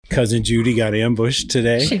Cousin Judy got ambushed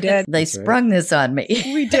today. She did. They sprung this on me.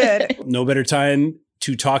 We did. No better time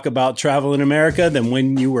to talk about travel in America than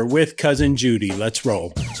when you were with Cousin Judy. Let's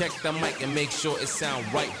roll. Check the mic and make sure it sound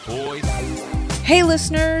right, boys. Hey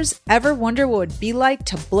listeners, ever wonder what it would be like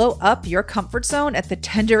to blow up your comfort zone at the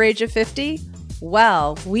tender age of 50?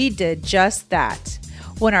 Well, we did just that.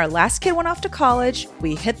 When our last kid went off to college,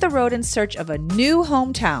 we hit the road in search of a new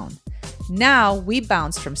hometown. Now we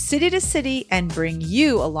bounce from city to city and bring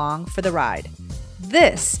you along for the ride.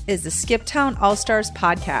 This is the Skip Town All-Stars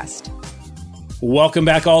podcast. Welcome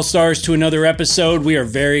back, All-Stars, to another episode. We are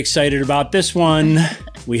very excited about this one.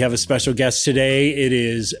 We have a special guest today. It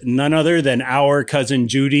is none other than our cousin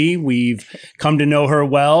Judy. We've come to know her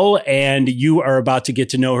well, and you are about to get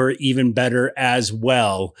to know her even better as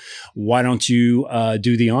well. Why don't you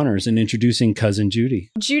do the honors in introducing cousin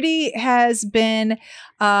Judy? Judy has been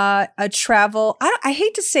a travel, I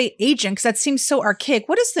hate to say agent because that seems so archaic.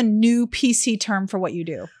 What is the new PC term for what you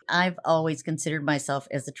do? I've always considered myself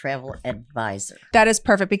as a travel advisor. That is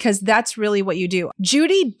perfect because that's really what you do.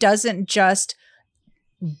 Judy doesn't just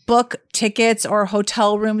book tickets or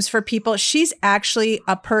hotel rooms for people. She's actually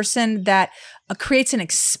a person that creates an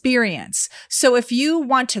experience. So if you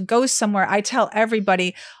want to go somewhere, I tell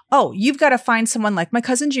everybody, oh, you've got to find someone like my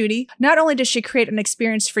cousin Judy. Not only does she create an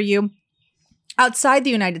experience for you outside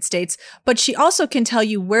the United States, but she also can tell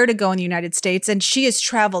you where to go in the United States. And she has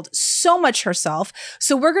traveled so much herself.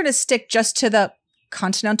 So we're going to stick just to the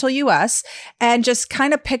continental US and just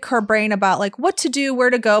kind of pick her brain about like what to do, where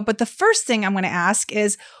to go. But the first thing I'm going to ask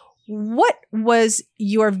is, what was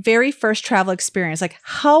your very first travel experience? Like,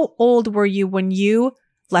 how old were you when you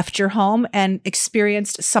left your home and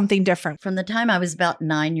experienced something different? From the time I was about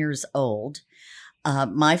 9 years old,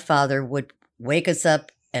 my father would wake us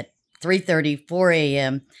up at 3:30, 4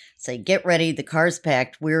 a.m., say, get ready, the car's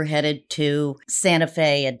packed. We're headed to Santa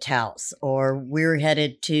Fe and Taos, or we're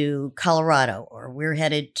headed to Colorado, or we're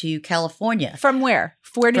headed to California. From where?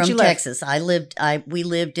 Where did you live? From Texas. We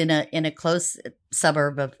lived in a close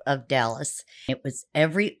suburb of Dallas. It was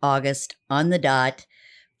every August on the dot.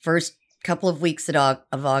 First couple of weeks of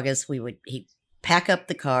August, he'd pack up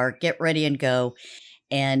the car, get ready and go.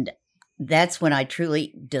 And that's when I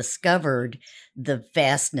truly discovered the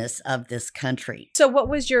vastness of this country. So what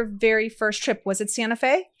was your very first trip? Was it Santa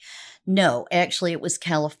Fe? No, actually it was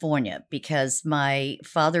California because my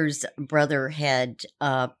father's brother had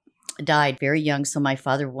died very young. So my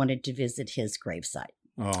father wanted to visit his gravesite.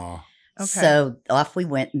 Oh, okay. So off we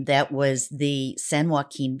went, and that was the San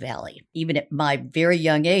Joaquin Valley. Even at my very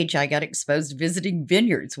young age, I got exposed to visiting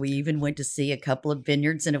vineyards. We even went to see a couple of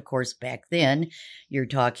vineyards. And of course, back then, you're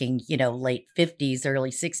talking, late 50s,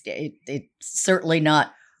 early 60s. It's certainly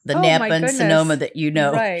not the Napa and Sonoma that you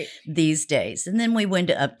know right. these days. And then we went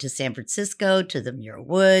up to San Francisco, to the Muir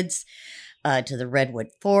Woods, to the Redwood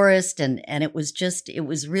Forest. And it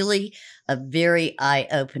was really a very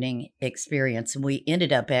eye-opening experience. And we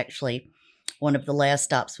ended up actually, one of the last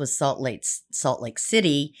stops was Salt Lake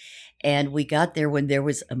City. And we got there when there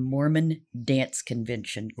was a Mormon dance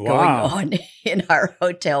convention going on in our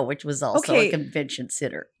hotel, which was also a convention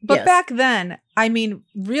center. But yes. Back then, I mean,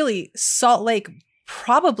 really, Salt Lake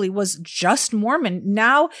probably was just Mormon.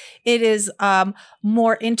 Now it is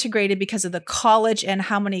more integrated because of the college and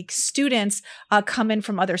how many students come in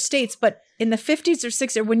from other states. But in the 50s or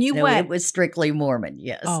 60s, when you went, it was strictly Mormon.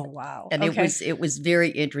 Yes. Oh wow! And it was very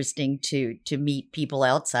interesting to meet people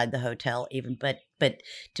outside the hotel, even. But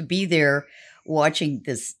to be there watching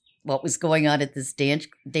what was going on at this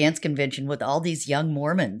dance convention with all these young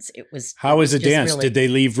Mormons. How was the dance? Did they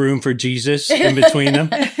leave room for Jesus in between them?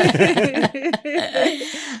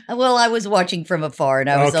 Well, I was watching from afar, and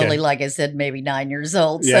I was only, like I said, maybe 9 years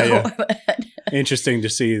old. Yeah. Interesting to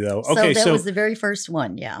see, though. Okay, so that was the very first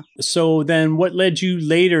one, yeah. So then what led you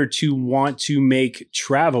later to want to make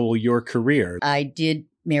travel your career? I did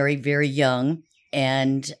marry very young,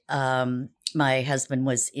 and my husband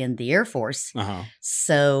was in the Air Force. Uh-huh.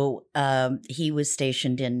 So he was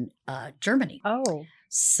stationed in Germany. Oh.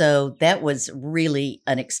 So that was really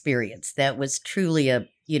an experience. That was truly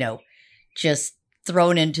just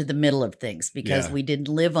thrown into the middle of things because we didn't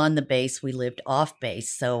live on the base. We lived off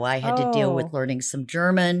base. So I had to deal with learning some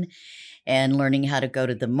German and learning how to go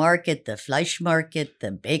to the market, the Fleischmarket,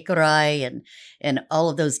 the Bäckerei, and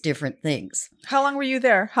all of those different things. How long were you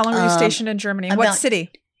there? How long were you stationed in Germany? What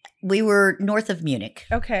city? We were north of Munich.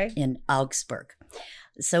 Okay. In Augsburg.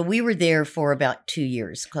 So we were there for about 2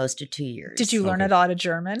 years, close to 2 years. Did you learn a lot of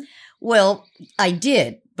German? Well, I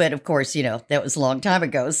did. But of course, that was a long time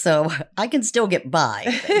ago. So I can still get by.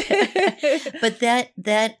 But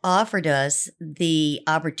that offered us the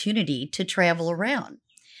opportunity to travel around.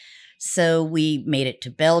 So we made it to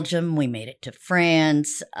Belgium, we made it to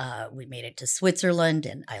France, we made it to Switzerland,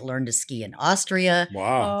 and I learned to ski in Austria.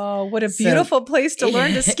 Wow. Oh, what a beautiful place to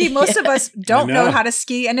learn to ski. Most of us don't know how to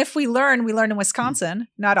ski. And if we learn in Wisconsin,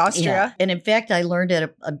 not Austria. Yeah. And in fact, I learned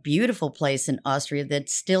at a beautiful place in Austria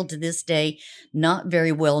that's still to this day not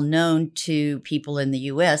very well known to people in the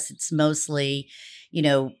U.S. It's mostly,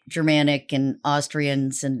 Germanic and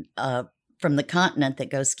Austrians and from the continent that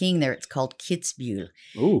go skiing there. It's called Kitzbühel.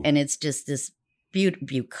 Ooh. And it's just this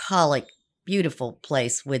bucolic, beautiful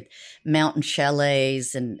place with mountain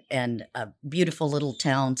chalets and a beautiful little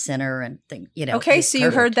town center and thing, Okay, so you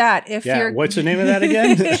heard that. What's the name of that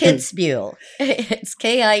again? Kitzbühel. It's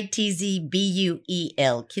Kitzbuel,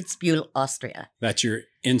 Kitzbühel, Austria. That's your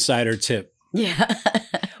insider tip. Yeah.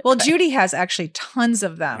 Well, Judy has actually tons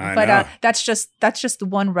of them, I but know. that's just the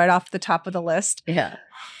one right off the top of the list. Yeah.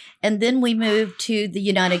 And then we moved to the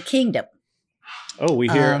United Kingdom. Oh, we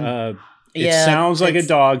hear it yeah, sounds like a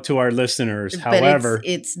dog to our listeners. However, but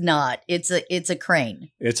it's not. It's a crane.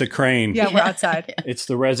 it's a crane. Yeah, we're outside. It's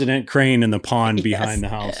the resident crane in the pond behind the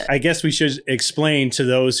house. I guess we should explain to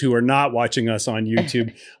those who are not watching us on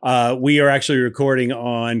YouTube. We are actually recording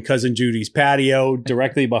on Cousin Judy's patio.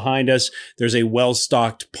 Directly behind us, there's a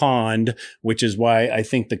well-stocked pond, which is why I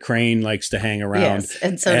think the crane likes to hang around. Yes,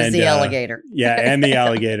 and so does the alligator. Yeah, and the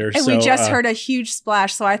alligator. And we just heard a huge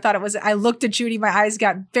splash, so I thought it was. I looked at Judy, my eyes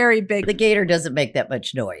got very big. The gator doesn't make that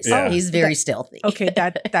much noise. Yeah. He's very stealthy. Okay,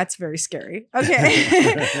 that's very scary.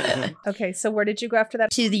 Okay. Okay, so where did you go after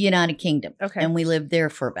that? To the United Kingdom. Okay. And we lived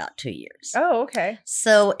there for about 2 years. Oh, okay.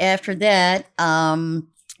 So after that,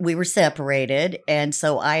 we were separated. And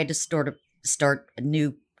so I had to start a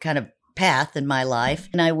new kind of path in my life.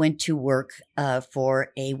 And I went to work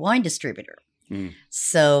for a wine distributor. Mm.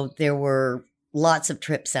 So there were lots of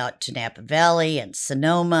trips out to Napa Valley and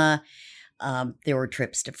Sonoma. There were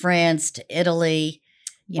trips to France, to Italy,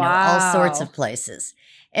 all sorts of places.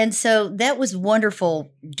 And so that was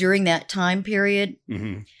wonderful during that time period.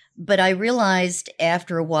 Mm-hmm. But I realized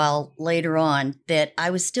after a while later on that I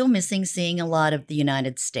was still missing seeing a lot of the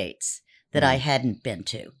United States that I hadn't been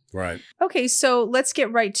to. Right. Okay, so let's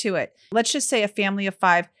get right to it. Let's just say a family of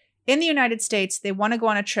 5 in the United States, they want to go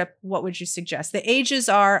on a trip. What would you suggest? The ages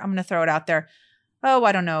are, I'm going to throw it out there. Oh,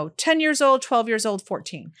 I don't know, 10 years old, 12 years old,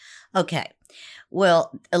 14. Okay.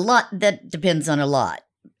 Well, that depends on a lot,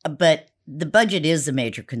 but the budget is a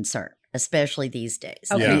major concern, especially these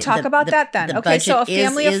days. Okay, Yeah. talk about that then. the Okay, so a budget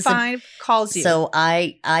family of is 5 calls you. So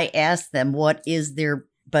I asked them, what is their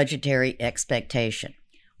budgetary expectation?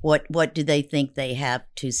 What do they think they have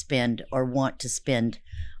to spend or want to spend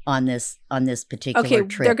on this particular okay,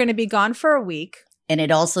 trip? they're going to be gone for a week. And it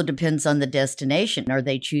also depends on the destination. Are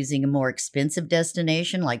they choosing a more expensive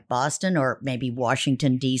destination like Boston or maybe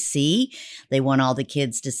Washington, D.C.? They want all the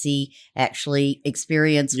kids to actually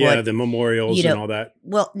experience the memorials and all that.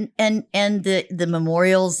 Well, and the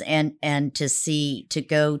memorials and to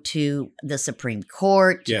go to the Supreme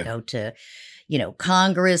Court, to go to,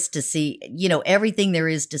 Congress, to see, everything there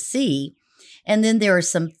is to see. And then there are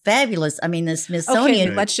some fabulous, the Smithsonian.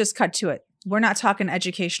 Okay, let's just cut to it. We're not talking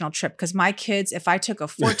educational trip because my kids, if I took a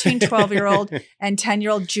 14, 12-year-old and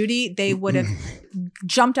 10-year-old Judy, they would have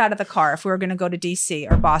jumped out of the car if we were going to go to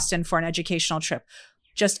DC or Boston for an educational trip.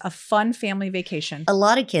 Just a fun family vacation. A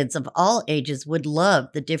lot of kids of all ages would love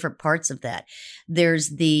the different parts of that. There's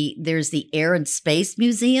the Air and Space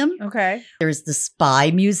Museum. Okay. There's the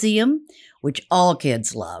Spy Museum, which all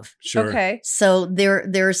kids love. Sure. Okay. So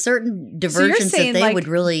there are certain diversions that they would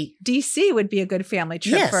really. DC would be a good family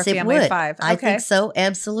trip Yes, for a it family would. of 5. Okay. I think so.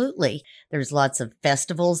 Absolutely. There's lots of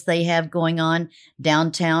festivals they have going on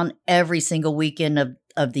downtown every single weekend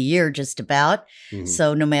of the year, just about. Mhm.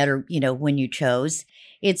 So no matter, when you chose,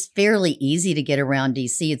 it's fairly easy to get around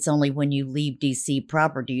DC. It's only when you leave DC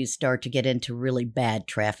proper do you start to get into really bad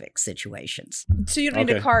traffic situations. So you don't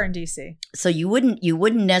need a Okay. car in DC. So you wouldn't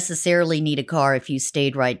necessarily need a car if you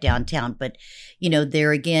stayed right downtown, but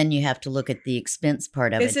there again you have to look at the expense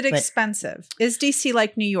part of it. Is it But- expensive? Is DC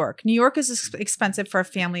like New York? New York is expensive for a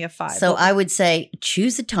family of 5. So I would say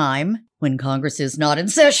choose a time when Congress is not in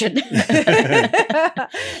session.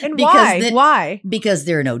 And Because why? Because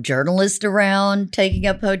there are no journalists around taking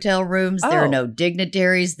up hotel rooms. There Oh. are no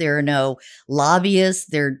dignitaries. There are no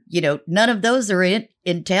lobbyists. None of those are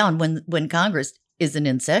in town when Congress isn't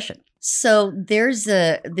in session. So there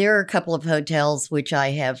are a couple of hotels which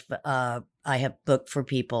I have booked for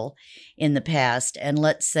people in the past. And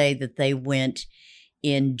let's say that they went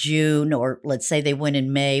in June, or let's say they went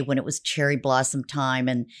in May when it was cherry blossom time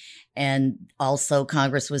and also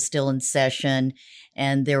Congress was still in session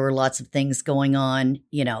and there were lots of things going on,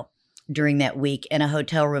 during that week, and a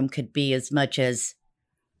hotel room could be as much as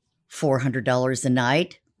 $400 a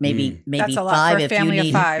night, maybe That's a five lot for a if family you of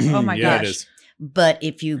need. 5. Oh my Yeah, it gosh. is. But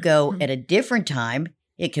if you go at a different time,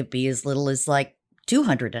 it could be as little as like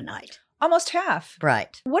 $200 a night. Almost half.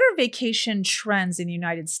 Right. What are vacation trends in the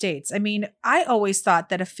United States? I mean, I always thought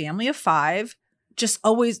that a family of 5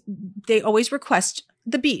 they always request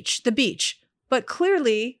the beach. But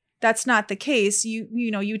clearly that's not the case. You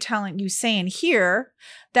saying here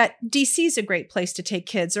that DC is a great place to take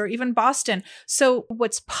kids, or even Boston. So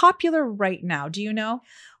what's popular right now? Do you know?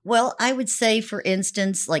 Well, I would say, for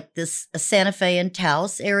instance, like this Santa Fe and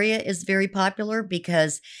Taos area is very popular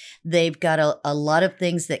because they've got a lot of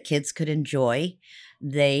things that kids could enjoy.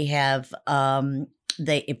 They have,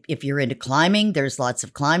 if you're into climbing, there's lots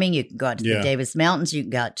of climbing. You can go out to the Davis Mountains. You can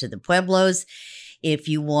go out to the Pueblos. If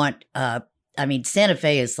you want, Santa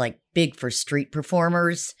Fe is like big for street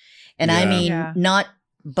performers. And I mean, not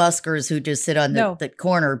buskers who just sit on the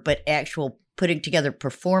corner, but actual putting together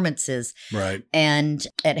performances. Right. And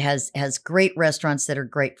it has great restaurants that are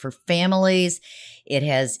great for families. It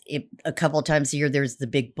has a couple of times a year, there's the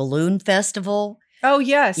big balloon festival. Oh,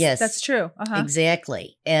 yes. That's true. Uh-huh.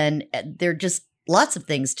 Exactly. And there are just lots of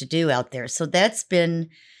things to do out there. So that's been,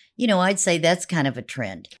 I'd say that's kind of a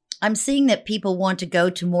trend. I'm seeing that people want to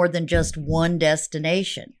go to more than just one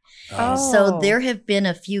destination. Oh. So there have been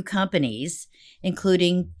a few companies,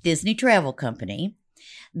 including Disney Travel Company,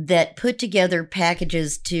 that put together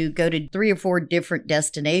packages to go to 3 or 4 different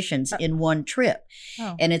destinations in one trip.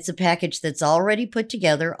 Oh. And it's a package that's already put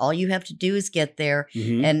together. All you have to do is get there.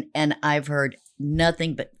 Mm-hmm. And I've heard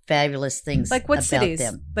nothing but fabulous things Like what about cities?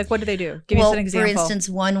 them. Like what do they do? Give us an example. For instance,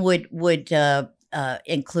 one would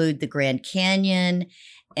include the Grand Canyon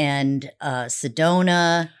and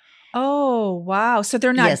Sedona. Oh, wow. So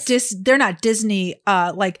they're not they're not Disney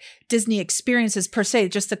like Disney experiences per se.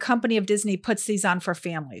 Just the company of Disney puts these on for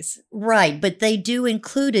families. Right, but they do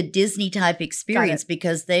include a Disney type experience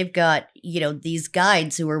because they've got, these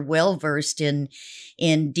guides who are well versed in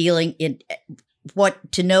dealing in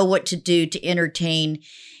what to do to entertain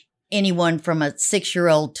anyone from a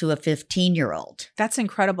 6-year-old to a 15-year-old. That's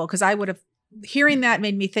incredible, because I would have hearing that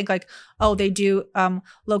made me think like, oh, they do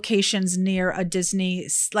locations near a Disney,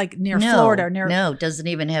 like near Florida. No, doesn't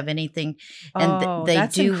even have anything. And they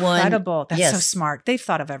that's do incredible. one. That's so smart. They've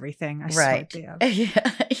thought of everything. I swear they have.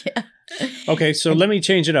 Yeah. Okay, so let me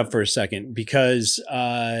change it up for a second because,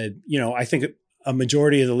 I think a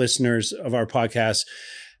majority of the listeners of our podcast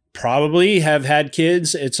probably have had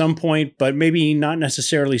kids at some point, but maybe not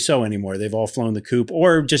necessarily so anymore. They've all flown the coop,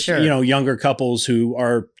 or just, younger couples who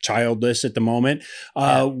are childless at the moment.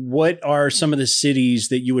 What are some of the cities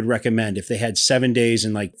that you would recommend if they had 7 days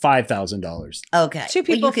and like $5,000? Okay. 2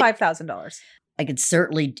 people, $5,000. I could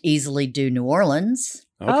certainly easily do New Orleans.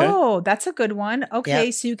 Okay. Oh, that's a good one.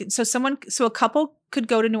 Okay. Yep. So a couple could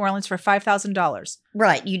go to New Orleans for $5,000.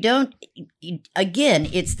 Right. Again,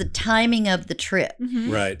 it's the timing of the trip.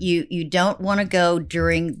 Mm-hmm. Right. You don't want to go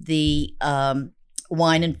during the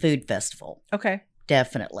wine and food festival. Okay.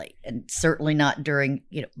 Definitely. And certainly not during,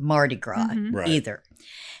 Mardi Gras either.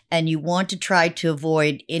 And you want to try to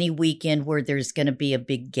avoid any weekend where there's going to be a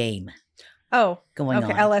big game. Going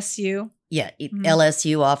on. LSU. Yeah,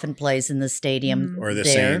 LSU often plays in the stadium. Or the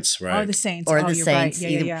Saints, right? Or the Saints. Or the Saints.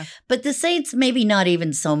 Right. Yeah. But the Saints, maybe not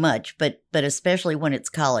even so much, but especially when it's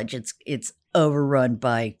college, it's overrun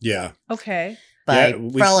by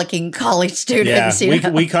frolicking college students.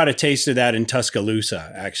 Yeah, we caught a taste of that in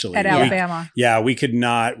Tuscaloosa, actually. At Alabama. We could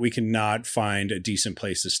not find a decent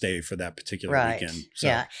place to stay for that particular weekend. So.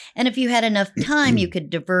 Yeah, and if you had enough time, you could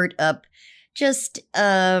divert up just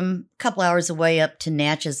a couple hours away up to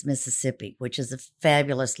Natchez, Mississippi, which is a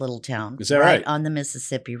fabulous little town. Is that right? On the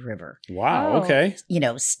Mississippi River. Wow. Oh. Okay.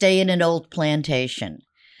 Stay in an old plantation.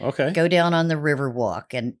 Okay. Go down on the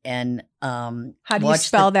Riverwalk and how do you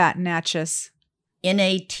spell that, Natchez?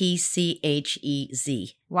 Natchez.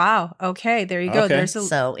 Wow. Okay. There you go. Okay.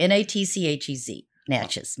 So Natchez,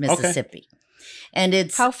 Natchez, Mississippi. Okay. And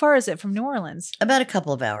it's how far is it from New Orleans? About a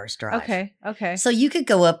couple of hours drive. Okay. So you could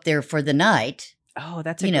go up there for the night. Oh,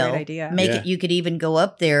 that's a great idea. You could even go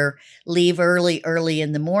up there, leave early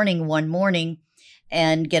in the morning one morning,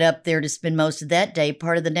 and get up there to spend most of that day,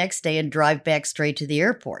 part of the next day, and drive back straight to the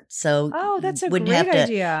airport. So that's a wouldn't great have to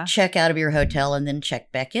idea. Check out of your hotel and then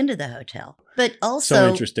check back into the hotel. But also, so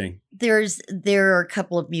interesting. There are a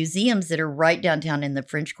couple of museums that are right downtown in the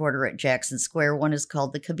French Quarter at Jackson Square. One is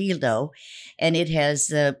called the Cabildo, and it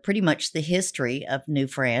has pretty much the history of New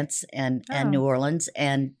France and New Orleans.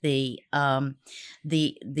 And the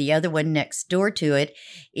other one next door to it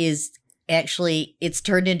is it's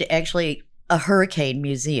turned into a hurricane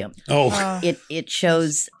museum. Oh, It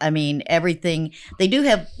shows, I mean, everything. They do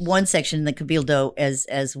have one section in the Cabildo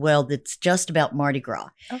as well that's just about Mardi Gras.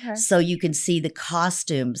 Okay. So you can see the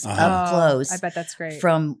costumes Uh-huh. up close I bet that's great.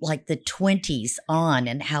 from like the 20s on,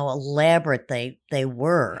 and how elaborate they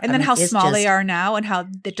were. And I then mean, how it's small they just- are now, and how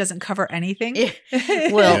it doesn't cover anything.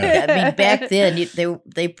 Well, Yeah. I mean, back then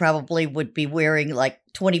they probably would be wearing like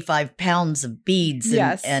 25 pounds of beads and,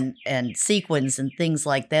 Yes. and sequins and things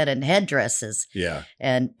like that, and headdresses yeah.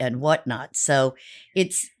 and whatnot. So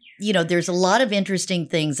it's, there's a lot of interesting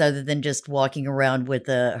things other than just walking around with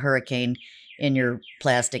a hurricane in your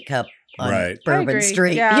plastic cup on Right. I Bourbon agree.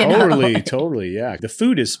 Street. Yeah. you know? Totally. Yeah. The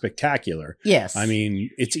food is spectacular. Yes. I mean,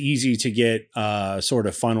 it's easy to get sort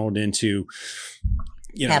of funneled into,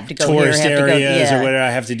 Have to go here, tourist have to go- areas yeah. or whatever.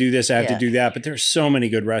 I have to do this, I have to Yeah. do that. But there's so many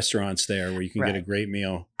good restaurants there where you can get a Right. great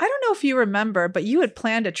meal. I don't know if you remember, but you had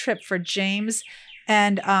planned a trip for James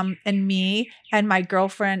and me and my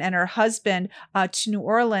girlfriend and her husband to New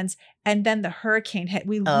Orleans, and then the hurricane hit.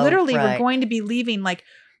 We Oh, literally were right. going to be leaving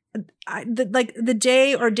the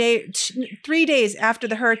day or 3 days after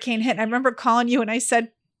the hurricane hit. I remember calling you and I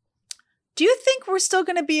said, "Do you think we're still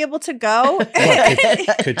going to be able to go?"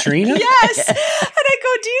 Katrina? Yes. And I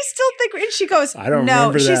go, "Do you still think?" And she goes, I don't "No."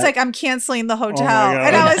 remember She's that. like, "I'm canceling the hotel." God.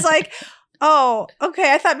 And I was like, "Oh,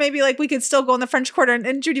 okay." I thought maybe like we could still go in the French Quarter.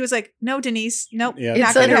 And Judy was like, "No, Denise, nope. Yeah. not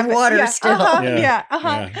It's gonna happen." underwater Yeah, still. uh-huh, Yeah. yeah.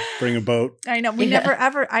 Yeah. Bring a boat. I know. We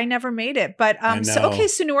Yeah. I never made it. But I so know. okay,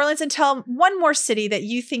 so New Orleans, and tell one more city that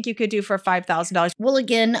you think you could do for $5,000. Well,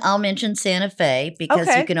 again, I'll mention Santa Fe because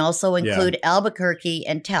Okay. you can also include Albuquerque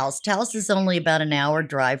and Taos. Taos is only about an hour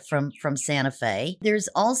drive from Santa Fe. There's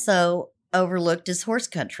also overlooked as horse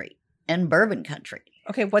country and bourbon country.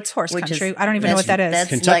 Okay, what's horse Which is- country? I don't even know what that is. That's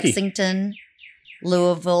Kentucky. Lexington,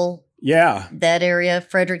 Louisville, Yeah. that area,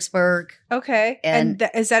 Fredericksburg. Okay. And-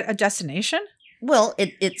 is that a destination? Well,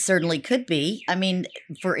 it certainly could be. I mean,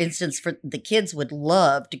 for instance, for the kids would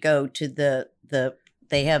love to go to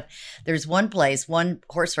there's one place, one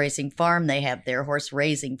horse racing farm they have there, horse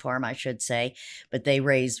raising farm, I should say, but they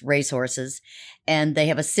raise racehorses, and they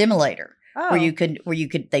have a simulator. Oh. Where you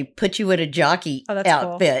could they put you in a jockey Oh, that's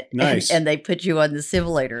cool. outfit Nice. and they put you on the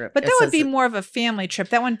simulator. But that It would says be it- more of a family trip.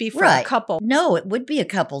 That wouldn't be for a Right. couple. No, it would be a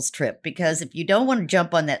couple's trip because if you don't want to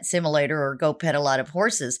jump on that simulator or go pet a lot of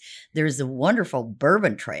horses, there's a wonderful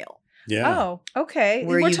bourbon trail Yeah. Oh, okay.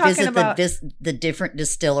 where We're you talking visit about. the different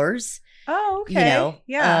distillers. Oh, okay.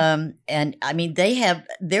 Yeah. And I mean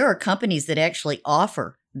there are companies that actually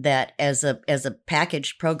offer that as a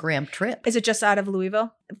packaged program trip. Is it just out of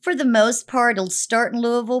Louisville? For the most part, it'll start in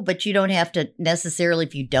Louisville, but you don't have to necessarily,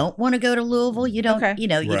 if you don't want to go to Louisville, you don't, Okay. you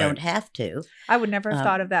Right. don't have to. I would never have Um,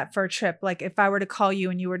 thought of that for a trip. Like if I were to call you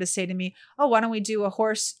and you were to say to me, "Oh, why don't we do a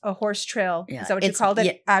horse trail?" Yeah, Is that what you it's- called it?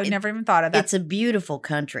 yeah, I would never even thought of that. It's a beautiful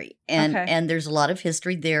country and, Okay. and there's a lot of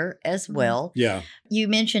history there as Mhm. well. Yeah. You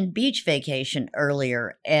mentioned beach vacation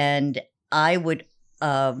earlier, and I would,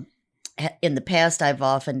 in the past, I've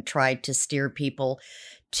often tried to steer people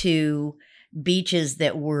to beaches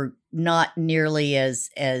that were not nearly as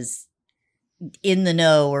in the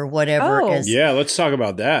know or whatever Oh. as Yeah. Let's talk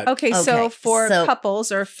about that. okay, so okay, for so-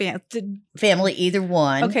 couples or family, either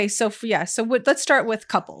one. okay, so let's start with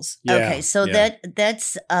couples. Yeah. Okay, so Yeah.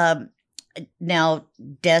 that's now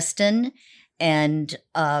Destin and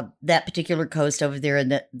that particular coast over there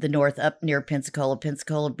in the north, up near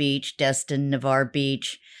Pensacola Beach, Destin, Navarre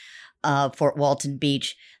Beach, Fort Walton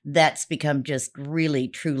Beach. That's become just really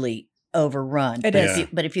truly overrun. It But is.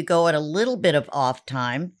 But if you go at a little bit of off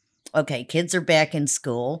time, okay, kids are back in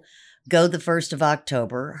school. Go the 1st of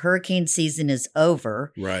October. Hurricane season is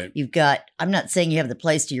over. Right. You've got, I'm not saying you have the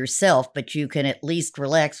place to yourself, but you can at least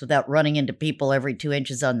relax without running into people every 2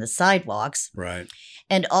 inches on the sidewalks. Right.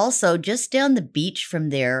 And also, just down the beach from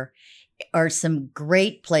there are some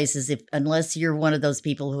great places, unless you're one of those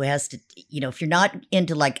people who has to, if you're not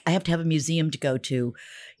into like, I have to have a museum to go to,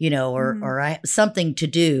 or I have something to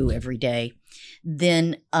do every day,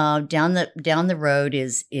 then down the road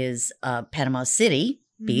is Panama City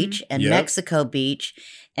Beach and Yep. Mexico Beach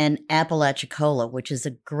and Apalachicola, which is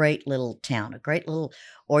a great little town, a great little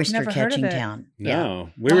oyster Never heard of catching it. town.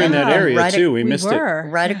 No. We were in that Wow. area Right- too. We we missed it. were.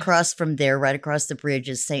 Right Yeah. across from there, right across the bridge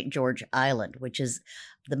is St. George Island, which is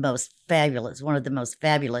one of the most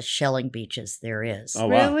fabulous shelling beaches there is. Oh,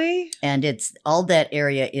 wow. Really? And it's all that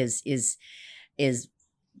area is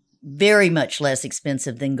very much less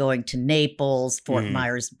expensive than going to Naples, Fort Mhm.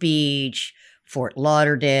 Myers Beach, Fort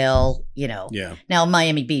Lauderdale, Yeah. Now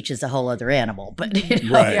Miami Beach is a whole other animal, but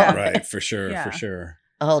Right. Yeah. Right. For sure. Yeah. For sure.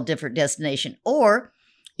 a whole different destination. Or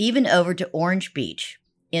even over to Orange Beach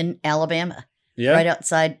in Alabama. Yeah. right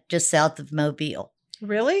outside, just south of Mobile.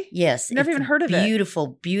 Really? Yes. Never it's even heard of it.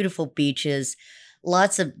 Beautiful, beautiful beaches.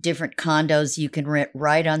 Lots of different condos you can rent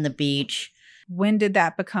right on the beach. When did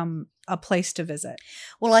that become a place to visit?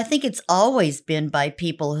 Well, I think it's always been by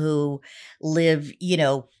people who live,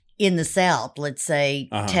 in the South, let's say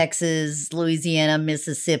Texas, Louisiana,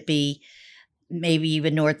 Mississippi, maybe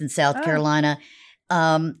even North and South Carolina,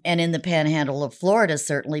 and in the panhandle of Florida,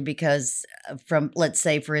 certainly, because from, let's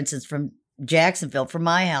say, for instance, from Jacksonville, from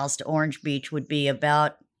my house to Orange Beach would be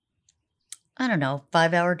about,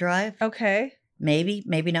 5-hour drive. Okay. Maybe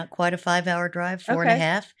not quite a 5-hour drive,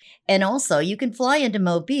 4.5. And also you can fly into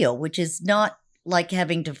Mobile, which is not like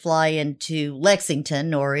having to fly into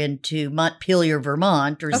Lexington or into Montpelier,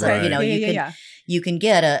 Vermont or something. You can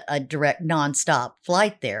get a direct nonstop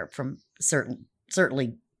flight there from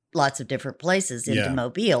certainly lots of different places into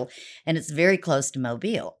Mobile. And it's very close to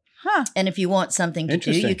Mobile. Huh. And if you want something to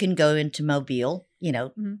do, you can go into Mobile,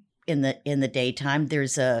 in the daytime.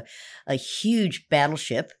 There's a huge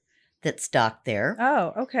battleship that's docked there.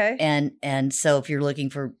 Oh, okay. And so if you're looking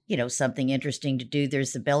for, something interesting to do,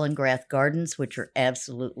 there's the Bellingrath Gardens, which are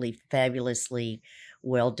absolutely fabulously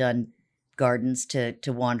well done gardens to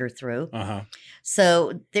wander through.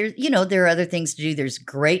 So there are other things to do. There's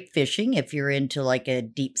great fishing. If you're into like a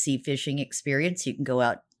deep sea fishing experience, you can go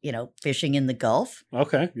out, fishing in the Gulf.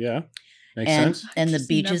 Okay. Yeah. Makes sense. And the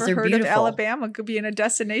beaches Never are heard beautiful. Of Alabama could be in a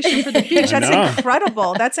destination for the beach. That's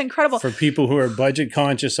incredible. That's incredible. For people who are budget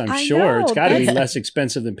conscious, I'm sure it's got to be less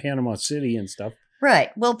expensive than Panama City and stuff. Right.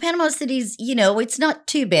 Well, Panama City's, it's not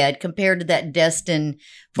too bad compared to that Destin,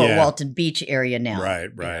 Fort Walton Beach area now.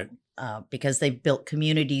 Right. Because they've built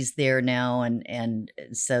communities there now, and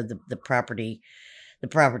so the property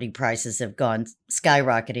prices have gone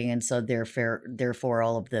skyrocketing, and so therefore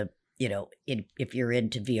all of the if you're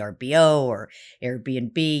into VRBO or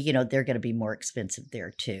Airbnb, they're going to be more expensive there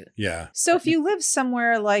too. Yeah. So if you live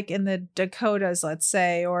somewhere like in the Dakotas, let's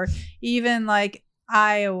say, or even like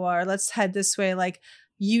Iowa, or let's head this way, like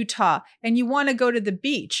Utah, and you want to go to the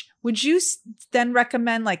beach, would you then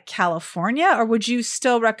recommend like California, or would you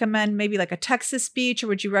still recommend maybe like a Texas beach, or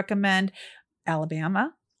would you recommend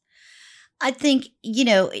Alabama? I think,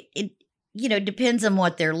 it depends on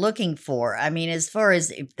what they're looking for. I mean, as far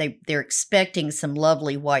as if they're expecting some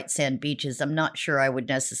lovely white sand beaches, I'm not sure I would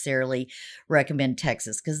necessarily recommend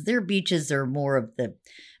Texas, because their beaches are more of the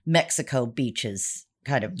Mexico beaches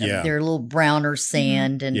kind of. Yeah. They're a little browner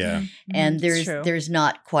sand, and there's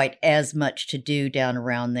not quite as much to do down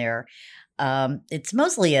around there. It's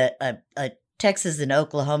mostly a Texas and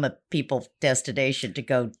Oklahoma people destination to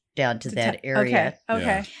go down to that area.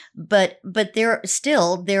 Okay. But they're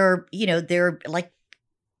like,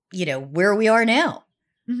 where we are now.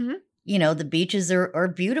 Mm-hmm. The beaches are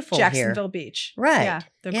beautiful Jacksonville here. Beach. Right. Yeah,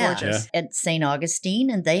 they're gorgeous. At St. Augustine,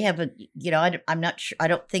 and they have I'm not sure, I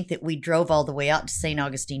don't think that we drove all the way out to St.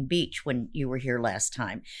 Augustine Beach when you were here last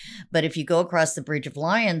time. But if you go across the Bridge of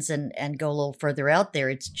Lions and go a little further out there,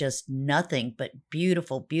 it's just nothing but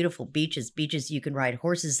beautiful, beautiful beaches. Beaches you can ride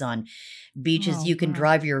horses on, beaches you can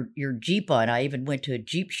drive your Jeep on. I even went to a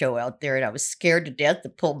Jeep show out there, and I was scared to death to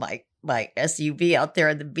pull my SUV out there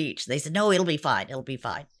on the beach. They said, no, it'll be fine. It'll be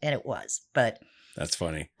fine. And it was. But that's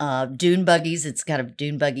funny. Dune buggies. It's kind of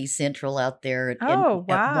Dune Buggy Central out there. Wow.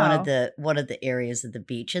 At one of the areas of the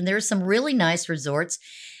beach. And there's some really nice resorts,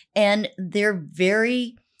 and they're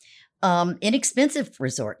very inexpensive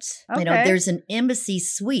resorts. Okay. There's an Embassy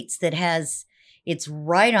Suites it's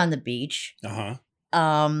right on the beach.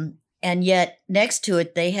 And yet next to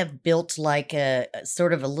it, they have built like a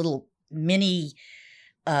sort of a little mini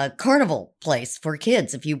carnival place for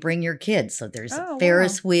kids if you bring your kids. So there's a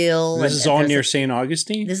Ferris wheel. This is all near St.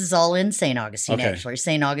 Augustine? This is all in St. Augustine, actually.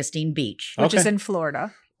 St. Augustine Beach. Which is in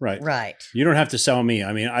Florida. Right. You don't have to sell me.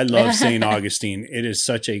 I mean, I love St. Augustine. It is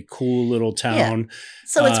such a cool little town. Yeah.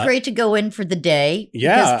 So it's great to go in for the day.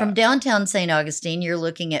 Yeah. Because from downtown St. Augustine, you're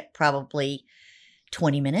looking at probably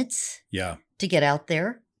 20 minutes to get out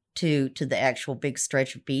there to the actual big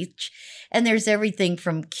stretch of beach. And there's everything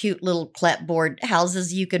from cute little clapboard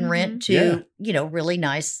houses you can rent to, really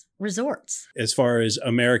nice resorts. As far as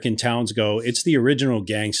American towns go, it's the original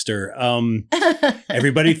gangster.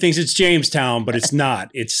 Everybody thinks it's Jamestown, but it's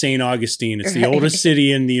not. It's St. Augustine. It's the oldest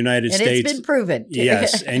city in the United States. It's been proven.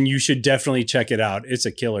 Yes, and you should definitely check it out. It's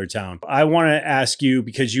a killer town. I want to ask you,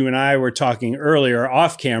 because you and I were talking earlier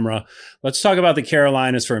off camera, let's talk about the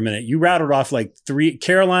Carolinas for a minute. You rattled off like 3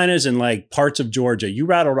 Carolinas and like parts of Georgia. You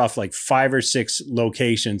rattled off like 5 or 6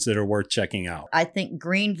 locations that are worth checking out. I think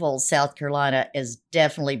Greenville, South Carolina, has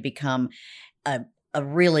definitely become a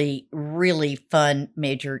really, really fun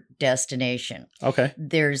major destination. Okay.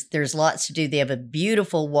 There's lots to do. They have a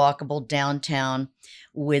beautiful walkable downtown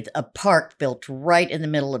with a park built right in the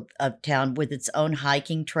middle of town with its own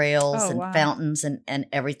hiking trails and fountains and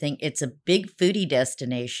everything. It's a big foodie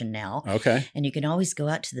destination now. Okay. And you can always go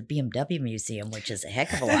out to the BMW Museum, which is a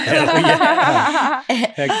heck of a lot.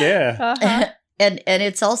 Heck yeah. And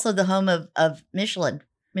it's also the home of Michelin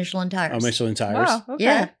tires. Oh, Michelin tires. Wow, okay.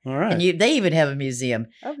 Yeah. All right. And they even have a museum.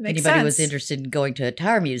 Oh, makes Anybody was sense. interested in going to a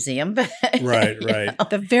tire museum. Right.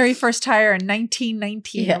 The very first tire in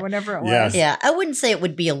 1919 or whatever it was. Yeah. Yeah, I wouldn't say it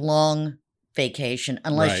would be a long vacation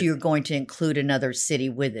unless Right. you're going to include another city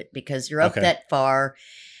with it, because you're up Okay. that far.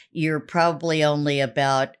 You're probably only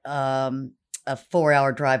about a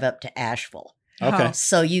 4-hour drive up to Asheville. Okay.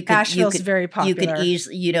 So you could Asheville's you could, very popular. You could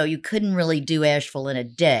easily, you couldn't really do Asheville in a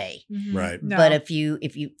day. Mhm. Right. No. But if you,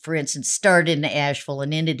 for instance, started in Asheville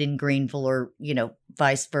and ended in Greenville, or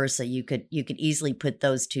vice versa, you could easily put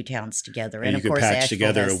those two towns together. And you of could course, patch Asheville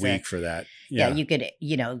together a has week for that. Yeah, Yeah. you could.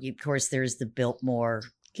 Of course, there's the Biltmore.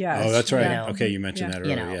 Yes. Oh, that's right. Yeah. Okay, you mentioned that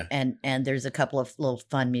You earlier. know, Yeah. and there's a couple of little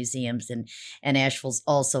fun museums, and Asheville's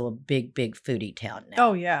also a big foodie town now.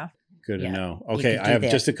 Oh, yeah. Good to Yeah, know. you Okay, could I do have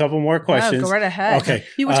that. just a couple more questions. Wow, go right ahead. Okay,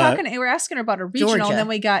 You were you were asking her about a regional, Georgia. and then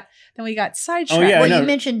we got sidetracked. Oh, yeah, I well, know. you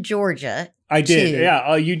mentioned Georgia. I did. too. Yeah.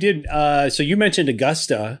 Oh, you did. So you mentioned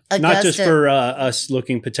Augusta, not just Augusta. for us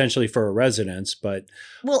looking potentially for a residence, but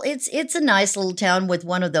Well, it's a nice little town with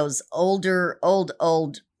one of those old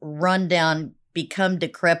rundown, become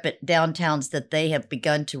decrepit downtowns that they have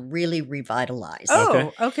begun to really revitalize.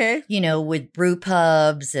 Oh, okay. With brew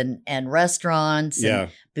pubs and restaurants yeah.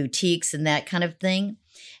 and boutiques and that kind of thing.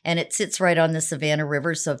 And it sits right on the Savannah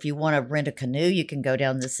River. So if you want to rent a canoe, you can go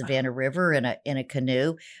down the Savannah River in a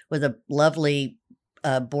canoe with a lovely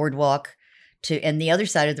boardwalk and the other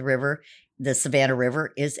side of the river, the Savannah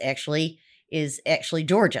River, is actually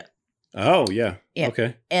Georgia. Oh, yeah. Yeah.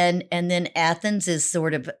 Okay. And then Athens is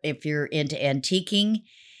sort of, if you're into antiquing,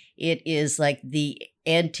 it is like the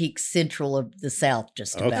antique central of the South,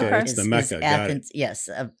 just about. Okay, it's the Mecca. Got it. Athens, yes,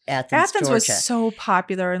 of Athens, Athens Georgia. was so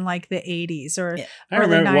popular in like the 80s or Yeah. I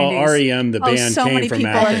early remember 90s. REM, the band, so came many from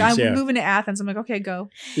people Athens. like, I'm yeah. moving to Athens. I'm like, okay, go.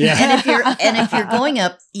 Yeah. and if you're going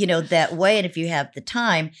up, that way, and if you have the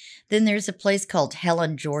time, then there's a place called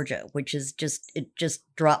Helen, Georgia, which is it just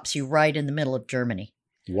drops you right in the middle of Germany.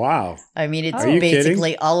 Wow. I mean, it's Are you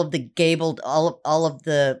basically all of the gabled, all of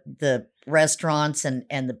the restaurants and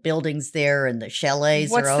the buildings there and the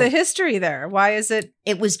chalets. What's the history there? Why is it?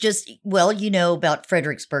 It was just, well, about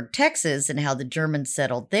Fredericksburg, Texas, and how the Germans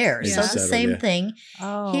settled there. Yeah. So it's the Settled, same yeah. thing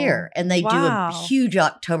Oh, here. And they do wow. a huge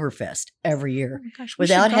Oktoberfest every year. Oh my gosh, we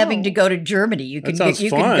Without should having to go to Germany. You That can sounds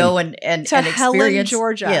you fun. can go and To experience Helen,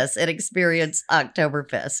 Georgia. Yes, and experience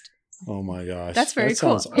Oktoberfest. Oh my gosh. That's very That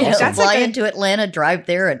sounds cool. Awesome. Yeah, that's Fly like a- into Atlanta, drive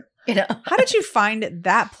there, and How did you find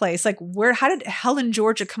that place? Like, how did Helen,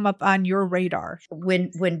 Georgia come up on your radar?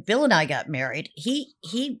 when Bill and I got married, he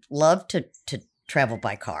loved to travel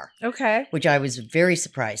by car, Okay. which I was very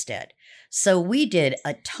surprised at. So we did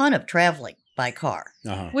a ton of traveling by car.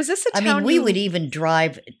 Uh-huh. Was this a I town mean, we you- would even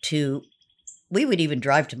drive to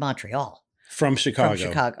Montreal From Chicago. from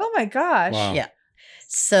Chicago. Oh my gosh. Wow. Yeah.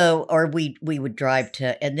 So, or we would drive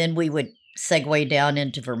to, and then we would segue down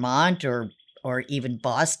into Vermont or even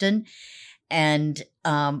Boston, and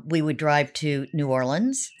we would drive to New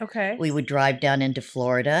Orleans. Okay. We would drive down into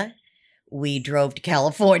Florida. We drove to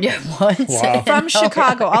California once. Wow. From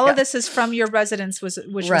Chicago. All Yeah. of this is from your residence, which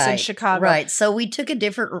was in Right, Chicago. Right. So we try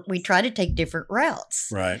to take different routes.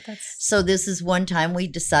 Right. That's So this is one time we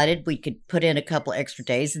decided we could put in a couple extra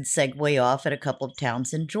days and segue off at a couple of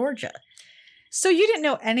towns in Georgia. so you didn't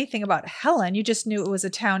know anything about Helen. You just knew it was a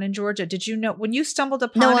town in Georgia. Did you know when you stumbled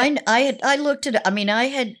upon No, it? I looked at it. I mean, I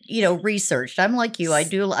had, researched. I'm like you. I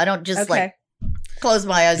don't just Okay. like close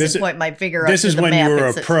my eyes This and is- point my finger up This to is the when map you were and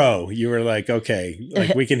a say- pro. You were like, okay,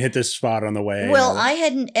 like we can hit this spot on the way. Well, I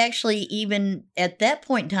hadn't actually even at that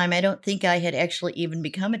point in time. I don't think I had actually even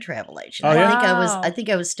become a travel agent. Oh, yeah? Wow. I think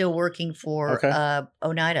I was still working for Okay.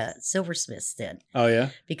 Oneida Silversmiths then, Oh, yeah?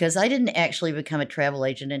 because I didn't actually become a travel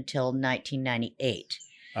agent until 1998.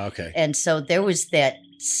 Okay. And so there was that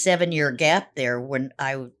 7-year gap there when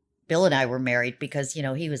Bill and I were married, because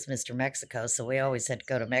he was Mr. Mexico, so we always had to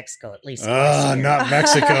go to Mexico at least twice a Oh, year. not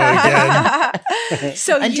Mexico again.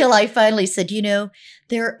 So Until I finally said,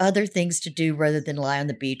 there are other things to do rather than lie on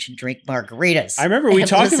the beach and drink margaritas. I remember we And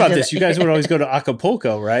talked listen about to this. You guys would always go to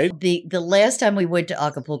Acapulco, right? The last time we went to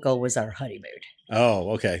Acapulco was our honeymoon.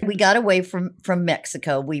 Oh, okay. We got away from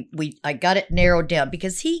Mexico. I got it narrowed down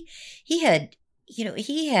because he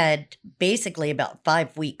he had basically about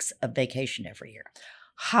 5 weeks of vacation every year.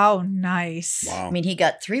 How nice. Wow. I mean, he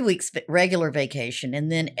got 3 weeks regular vacation,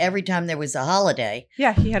 and then every time there was a holiday,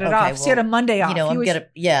 Yeah, he had it off. So he had a Monday off.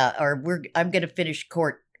 I'm gonna finish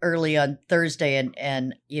court early on Thursday,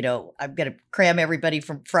 and I'm gonna cram everybody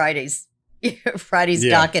from Friday's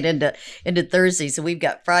docket into Thursday. So we've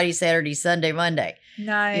got Friday, Saturday, Sunday, Monday.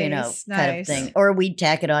 Nice, kind of thing. Or we'd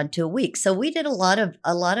tack it on to a week. So we did a lot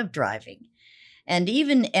of driving, and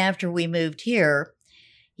even after we moved here.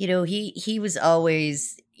 He was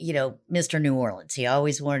always, Mr. New Orleans. He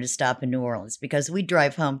always wanted to stop in New Orleans because we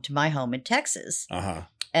drive home to my home in Texas. Uh-huh.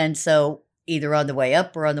 And so either on the way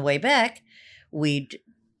up or on the way back, we'd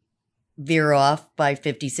veer off by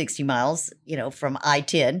 50, 60 miles, from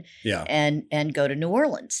I-10 and go to New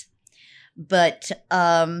Orleans. But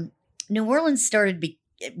New Orleans started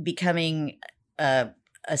becoming a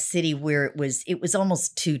city where it was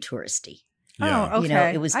almost too touristy. Yeah. Oh,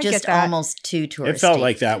 okay. It was just almost too touristy. It felt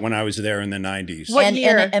like that when I was there in the 90s. What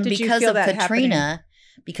year and did you because feel of that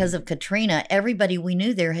Katrina, everybody we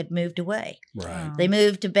knew there had moved away. Right. They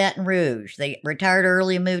moved to Baton Rouge. They retired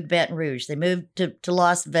early and moved to Baton Rouge. They moved to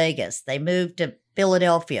Las Vegas. They moved to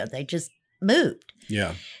Philadelphia. They just moved.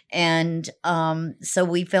 Yeah. And so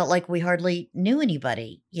we felt like we hardly knew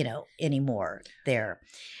anybody, anymore there.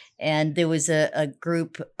 And there was a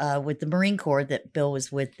group with the Marine Corps that Bill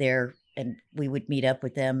was with there. And we would meet up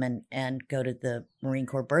with them and go to the Marine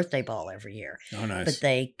Corps birthday ball every year. Oh, nice. But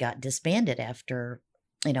they got disbanded after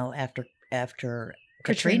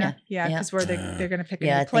Katrina. Yeah, because they're going to pick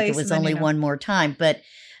a I new place. think it was only one more time. But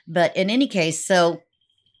in any case, so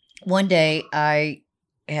one day I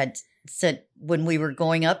had said when we were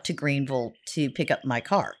going up to Greenville to pick up my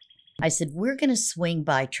car, I said, we're going to swing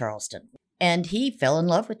by Charleston. And he fell in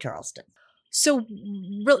love with Charleston. So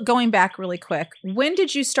going back really quick, when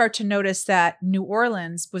did you start to notice that New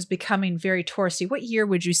Orleans was becoming very touristy? What year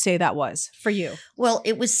would you say that was for you? Well,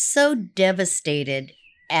 it was so devastated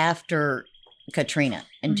after Katrina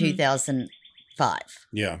in 2005.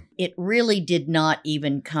 Yeah. It really did not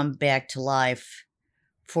even come back to life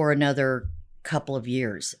for another couple of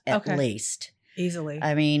years at least. Easily.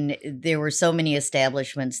 I mean, there were so many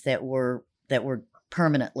establishments that were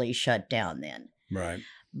permanently shut down then. Right.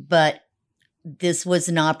 But this was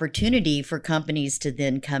an opportunity for companies to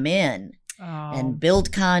then come in and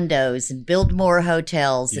build condos and build more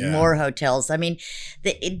hotels and more hotels. I mean,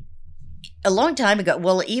 a long time ago,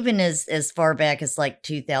 well, even as far back as like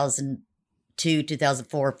 2002,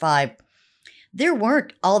 2004, 2005, there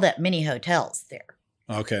weren't all that many hotels there.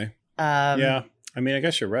 Okay. Yeah. I mean, I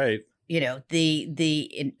guess you're right.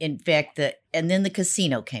 In fact, and then the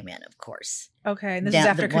casino came in, of course. Okay, and this is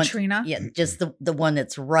after Katrina? Yeah, just the one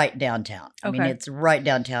that's right downtown. I mean, it's right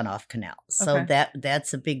downtown off Canal. So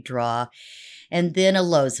that's a big draw. And then a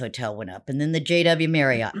Lowe's hotel went up, and then the JW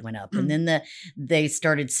Marriott went up, and then they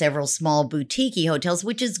started several small boutique hotels,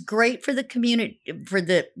 which is great for the community, for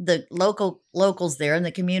the locals there in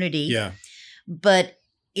the community. Yeah. But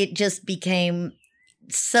it just became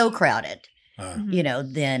so crowded,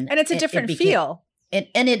 then. And it's a different feel.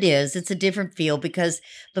 And it is. It's a different feel because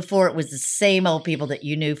before it was the same old people that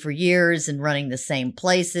you knew for years and running the same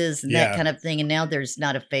places and that kind of thing. And now there's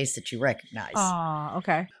not a face that you recognize. Oh,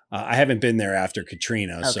 okay. I haven't been there after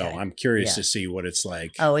Katrina, so I'm curious to see what it's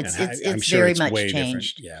like. Oh, it's I'm sure very it's much way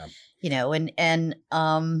changed. different. Yeah.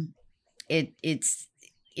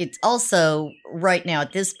 It's also right now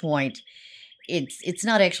at this point, it's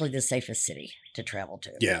not actually the safest city to travel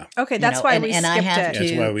to. Yeah. Okay, that's why we skipped I have it. to,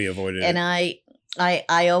 That's why we avoided and it.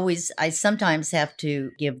 I sometimes have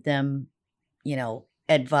to give them,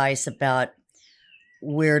 advice about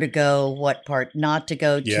where to go, what part not to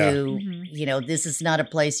go to. This is not a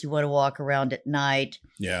place you want to walk around at night.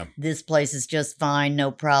 Yeah. This place is just fine,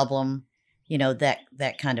 no problem.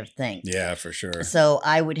 That kind of thing. Yeah, for sure. So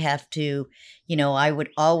I would have to, I would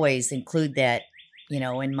always include that,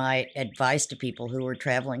 in my advice to people who are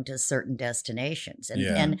traveling to certain destinations.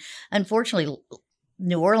 And unfortunately,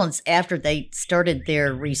 New Orleans, after they started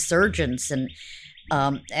their resurgence and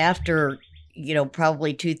after,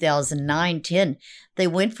 probably 2009, 10, they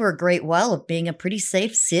went for a great while of being a pretty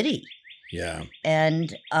safe city. Yeah.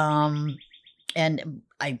 And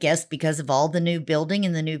I guess because of all the new building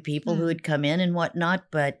and the new people who had come in and whatnot,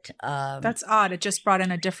 but that's odd. It just brought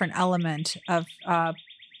in a different element of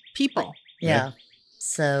people. Yeah.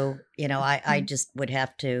 So, I just would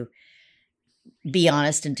have to be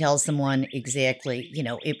honest and tell someone exactly,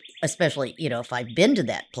 especially, if I've been to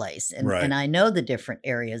that place and I know the different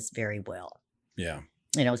areas very well. Yeah.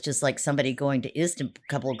 It's just like somebody going to Istanbul,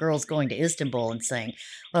 a couple of girls going to Istanbul and saying,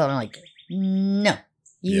 well, I'm like, no,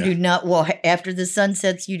 You do not walk after the sun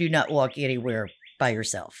sets. You do not walk anywhere by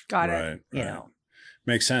yourself. Got it. Right. You know.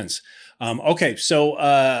 Makes sense. Okay, so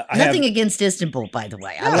Nothing against Istanbul, by the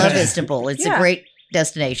way. I love Istanbul. It's a great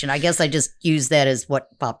destination. I guess I just used that as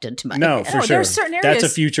what popped into my head. For sure. There's certain areas.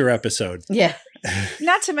 That's a future episode. Yeah.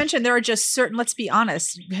 Not to mention, there are just certain, let's be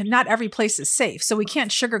honest, not every place is safe. So we can't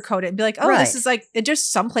sugarcoat it and be like, oh, Right. this is like, it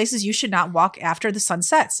just some places you should not walk after the sun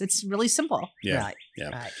sets. It's really simple. Yeah. Right. Yeah.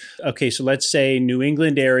 Right. Okay, so let's say New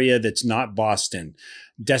England area that's not Boston,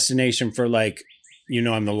 destination for like,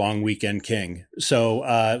 I'm the long weekend king. So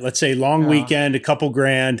let's say long weekend, a couple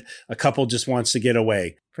grand, a couple just wants to get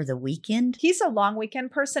away. For the weekend? He's a long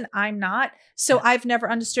weekend person. I'm not. So I've never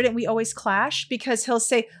understood it. And we always clash because he'll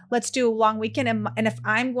say, let's do a long weekend. And if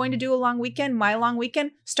I'm going to do a long weekend, my long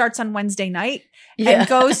weekend starts on Wednesday night and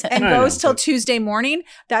goes till Tuesday morning.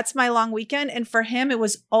 That's my long weekend. And for him, it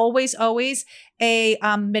was always a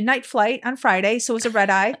midnight flight on Friday. So it was a red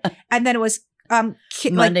eye. And then it was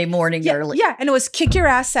Monday morning early. Yeah. And it was kick your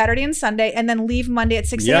ass Saturday and Sunday and then leave Monday at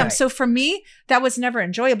 6 a.m. So for me, that was never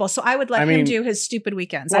enjoyable. So I would let him do his stupid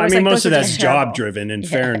weekends. Well, most of that's terrible. job driven in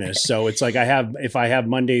fairness. So it's like if I have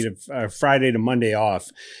Friday to Monday off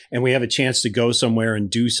and we have a chance to go somewhere and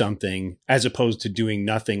do something as opposed to doing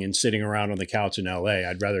nothing and sitting around on the couch in LA,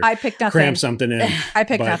 I'd rather cram something in. I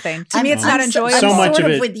pick nothing. To me, it's not enjoyable. So much sort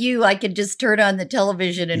of of it, with you, I could just turn on the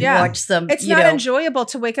television and watch some. It's not enjoyable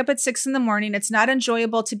to wake up at 6 a.m. It's not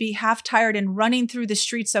enjoyable to be half tired and running through the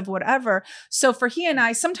streets of whatever. So for he and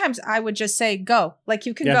I, sometimes I would just say, go. Like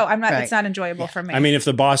you can go. I'm not, it's not enjoyable for me. I mean, if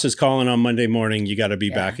the boss is calling on Monday morning, you got to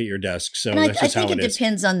be back at your desk. So that's just how it is. I think it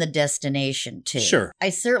depends on the destination too. Sure.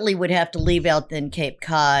 I certainly would have to leave out then Cape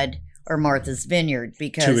Cod or Martha's Vineyard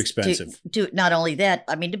because too expensive. Not only that,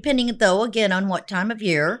 I mean, depending though, again, on what time of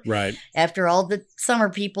year. Right. After all the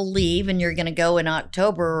summer people leave and you're going to go in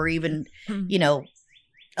October or even,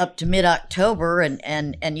 up to mid-October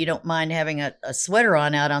and you don't mind having a sweater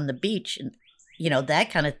out on the beach and that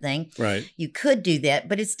kind of thing. Right. You could do that,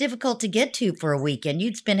 but it's difficult to get to for a weekend.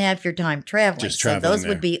 You'd spend half your time traveling. Just traveling. So those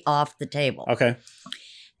would be off the table. Okay.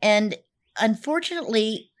 And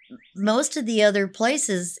unfortunately, most of the other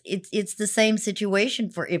places, it's the same situation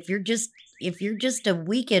for if you're just a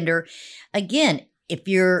weekender. Again, if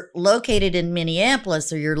you're located in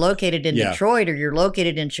Minneapolis or you're located in Detroit or you're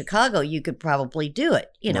located in Chicago, you could probably do it.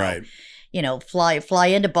 Right. Fly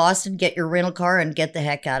into Boston, get your rental car and get the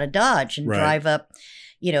heck out of Dodge and drive up,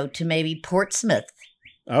 to maybe Portsmouth.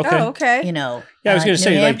 Okay. Oh, okay. I was going to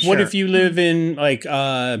say, like, what if you live in like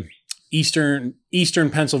Eastern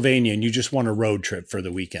Pennsylvania and you just want a road trip for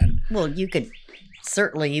the weekend? Well, you could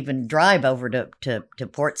certainly even drive over to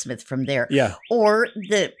Portsmouth from there. Yeah.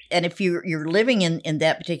 And if you're living in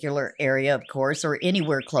that particular area, of course, or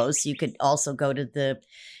anywhere close, you could also go to the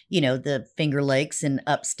Finger Lakes in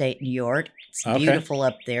upstate New York. It's beautiful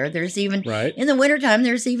up there. There's even in the wintertime,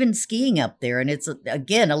 there's even skiing up there. And it's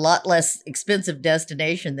again a lot less expensive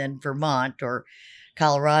destination than Vermont or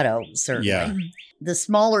Colorado, certainly. Yeah. The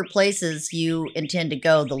smaller places you intend to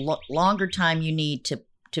go, the longer time you need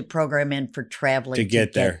to program in for traveling to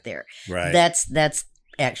get there. Right. That's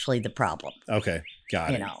actually the problem. Okay.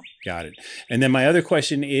 Got it. Got it. And then my other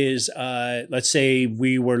question is, let's say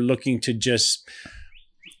we were looking to just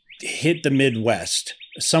hit the Midwest,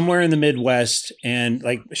 somewhere in the Midwest, and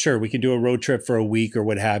like, sure, we could do a road trip for a week or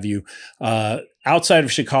what have you. Outside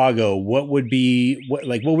of Chicago, what would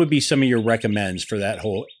be some of your recommends for that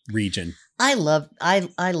whole region? I loved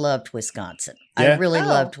Wisconsin. Yeah? I really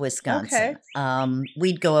loved Wisconsin. Okay.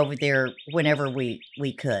 We'd go over there whenever we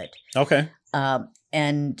could. Okay.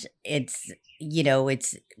 And it's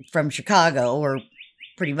from Chicago, or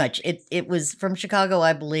pretty much it was from Chicago,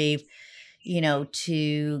 I believe,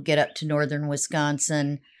 to get up to northern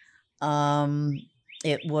Wisconsin.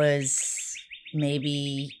 It was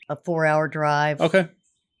maybe a 4-hour drive. Okay.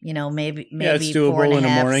 Maybe it's 4 and doable a in the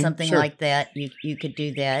half, morning. something Sure. like that. You could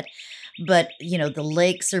do that. But, the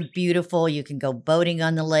lakes are beautiful. You can go boating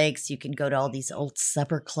on the lakes. You can go to all these old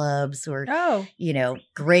supper clubs or,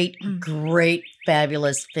 great,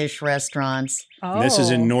 fabulous fish restaurants. Oh. This is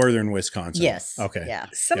in northern Wisconsin. Yes. Okay. Yeah.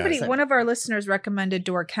 One of our listeners recommended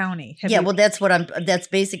Door County. That's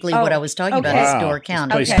basically what I was talking about is Door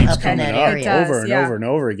County. This place Okay. keeps Up in coming that up area. over and over and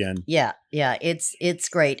over again. Yeah, it's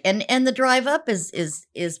great, and the drive up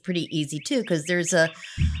is pretty easy too because there's a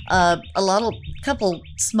couple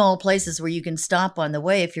small places where you can stop on the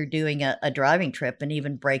way if you're doing a driving trip and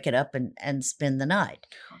even break it up and spend the night.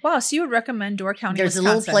 Wow, so you would recommend Door County? There's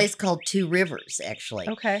Wisconsin. a little place called Two Rivers, actually.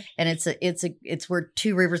 Okay, and it's where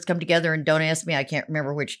two rivers come together, and don't ask me, I can't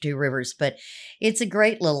remember which two rivers, but it's a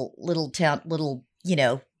great little town,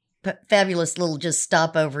 fabulous little just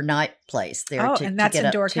stop overnight place there. Oh, and that's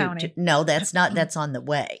in Door County. No, that's not. That's on the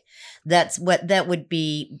way. That would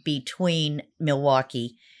be between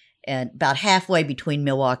Milwaukee and about halfway between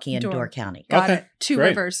Milwaukee and Door County. Got Okay, it. Two great.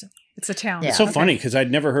 Rivers. It's a town. Yeah. It's so funny because I'd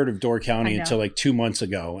never heard of Door County I know. until like 2 months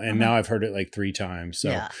ago, and now I've heard it like 3 times. So,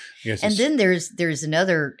 Yeah. I guess And it's- then there's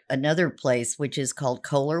another place which is called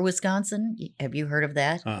Kohler, Wisconsin. Have you heard of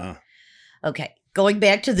that? Okay, going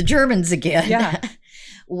back to the Germans again. Yeah.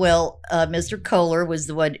 Well, Mr. Kohler was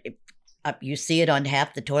the one. You see it on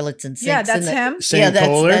half the toilets and sinks. Yeah, that's in the, him. St. Yeah,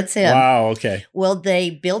 Kohler? that's him. Wow. Okay. Well, they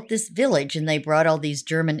built this village and they brought all these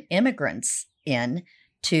German immigrants in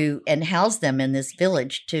and housed them in this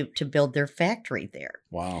village to build their factory there.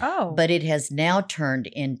 Wow. Oh. But it has now turned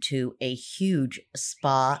into a huge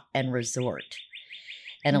spa and resort.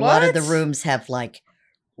 And a lot of the What? rooms have like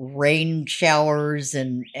rain showers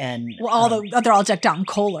and well, they're all decked out in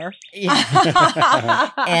Kohler.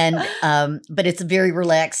 yeah. And but it's a very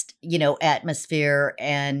relaxed, atmosphere,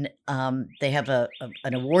 and they have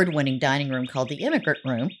an award-winning dining room called the Immigrant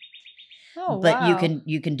Room. Oh, But wow.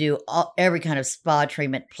 you can do every kind of spa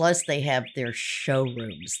treatment. Plus, they have their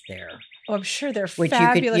showrooms there, Oh, I'm sure they're which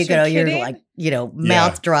fabulous. you could You're you're kidding? like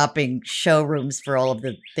mouth dropping showrooms for all of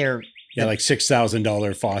their Yeah, like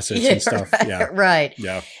 $6,000 faucets Yeah, and stuff. right, Yeah. right.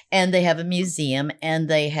 Yeah. And they have a museum, and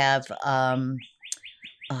they have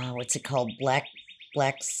what's it called? Black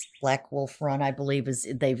Wolf Run, I believe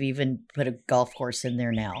they've even put a golf course in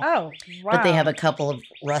there now. Oh, wow. But they have a couple of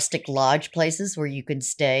rustic lodge places where you can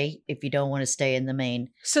stay if you don't want to stay in the main.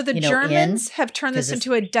 So the inn, Germans have turned this 'cause it's-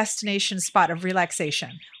 into a destination spot of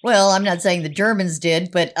relaxation. Well, I'm not saying the Germans did,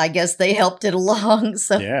 but I guess they helped it along,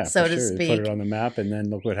 so Yeah. so for to sure. They speak. put it on the map, and then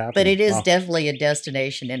look what happened. But it is Wow. definitely a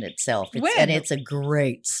destination in itself. When? And it's a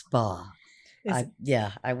great spa. Is-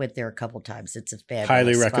 I went there a couple times. It's a fabulous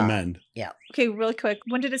Highly spa. recommend. Okay, really quick.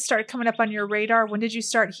 When did it start coming up on your radar? When did you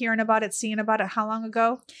start hearing about it, seeing about it? How long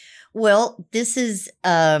ago? Well, this is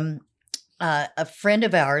a friend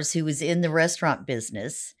of ours who was in the restaurant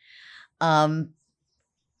business in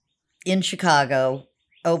Chicago,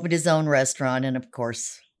 opened his own restaurant. And of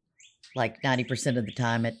course, like 90% of the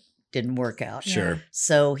time, it didn't work out. Sure.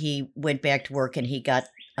 So he went back to work and he got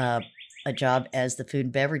a job as the food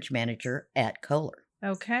and beverage manager at Kohler.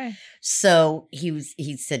 Okay. So he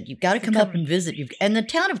said, you've got to come up and visit. And the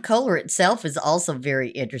town of Kohler itself is also very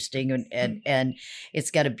interesting. And it's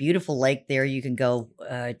got a beautiful lake there. You can go,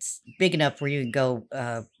 it's big enough where you can go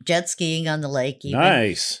jet skiing on the lake. Even,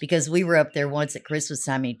 Nice. because we were up there once at Christmas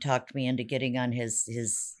time. He talked me into getting on his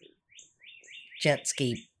jet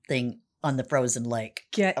ski thing on the frozen lake.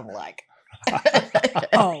 I'm like,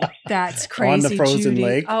 Oh, that's crazy. On the frozen Judy.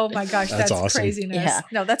 lake? Oh my gosh, That's that's awesome. craziness. Yeah.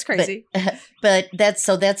 No, that's crazy. But that's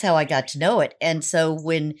how I got to know it. And so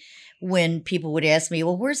when people would ask me,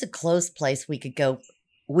 well, where's a close place we could go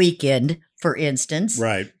weekend, for instance,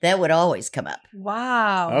 Right. that would always come up.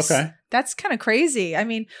 Wow. Okay. That's kind of crazy. I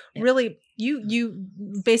mean, Yeah. really, you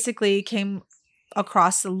basically came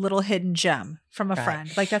across a little hidden gem from a Right.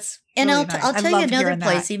 friend. Like that's And really I'll nice. I'll I tell you love another hearing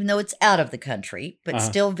place, that. even though it's out of the country, but Uh-huh.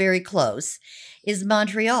 still very close, is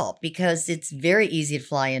Montreal, because it's very easy to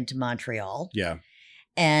fly into Montreal. Yeah.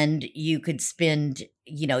 And you could spend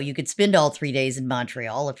all 3 days in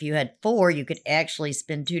Montreal. If you had 4, you could actually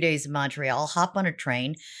spend 2 days in Montreal, hop on a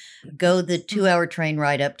train, go the 2-hour train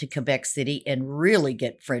ride up to Quebec City, and really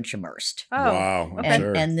get French immersed. Oh, Wow. I'm okay.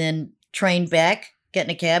 sure. And then train back, get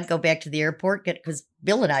in a cab, go back to the airport, because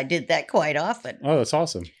Bill and I did that quite often. Oh, that's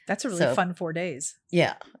awesome. that's a really So- fun 4 days.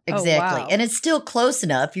 Yeah, Oh, exactly. wow. And it's still close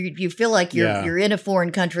enough. You feel like Yeah. you're in a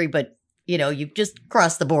foreign country, but you've just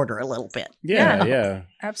crossed the border a little bit. Yeah. Yeah. Yeah.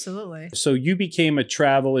 Absolutely. So you became a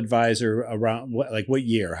travel advisor around what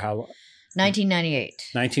year? How? 1998.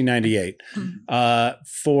 1998.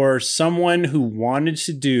 For someone who wanted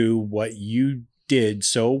to do what you did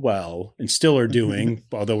so well and still are doing,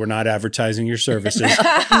 although we're not advertising your services. No,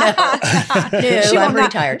 She will I'm not-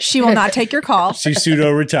 retired. She will not take your call. She's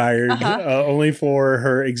pseudo retired, Uh-huh. only for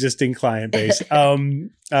her existing client base.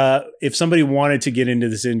 If somebody wanted to get into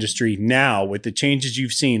this industry now with the changes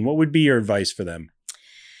you've seen, what would be your advice for them?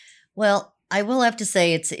 Well, I will have to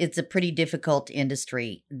say it's a pretty difficult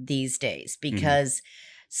industry these days, because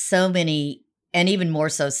so many, and even more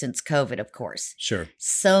so since COVID, of course, Sure.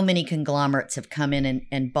 so many conglomerates have come in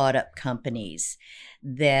and bought up companies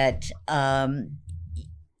that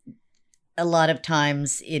a lot of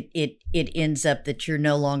times it ends up that you're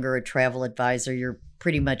no longer a travel advisor. You're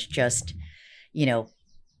pretty much just,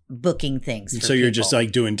 booking things. For So you're people. just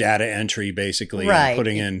like doing data entry basically, right, and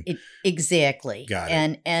putting in. Exactly. Got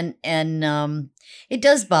it. And it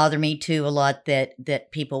does bother me too a lot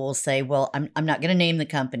that people will say, well, I'm not going to name the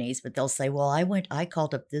companies, but they'll say, well, I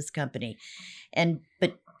called up this company, and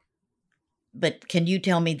but can you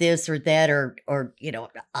tell me this or that, or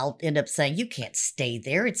I'll end up saying, you can't stay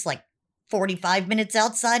there. It's like 45 minutes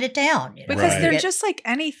outside of town. Because Right. they're just like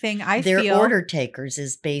anything. They're feel order takers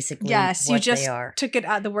is basically yes, what you just they are. took it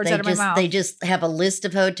out the words They out of my mouth. They just have a list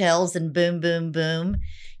of hotels and boom, boom, boom.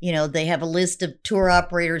 They have a list of tour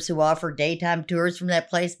operators who offer daytime tours from that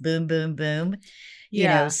place. Boom, boom, boom.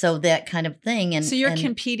 So that kind of thing. And so you're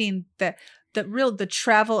competing the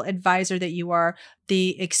travel advisor that you are,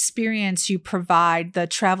 the experience you provide, the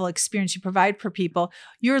travel experience you provide for people.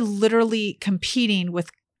 You're literally competing with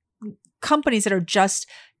companies that are just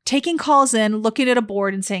taking calls in, looking at a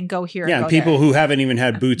board and saying, go here. Yeah, and and go people there. who haven't even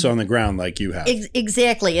had boots on the ground like you have.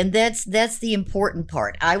 Exactly. And that's the important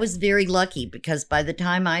part. I was very lucky because by the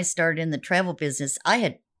time I started in the travel business, I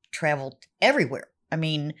had traveled everywhere. I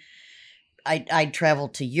mean, I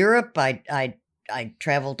traveled to Europe. I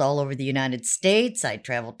traveled all over the United States. I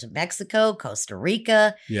traveled to Mexico, Costa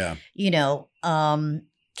Rica. Yeah.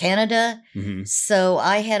 Canada. Mm-hmm. So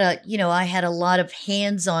I had a lot of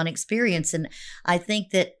hands-on experience, and I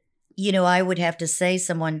think that I would have to say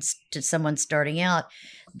to someone starting out,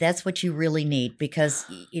 that's what you really need, because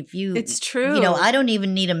it's true. I don't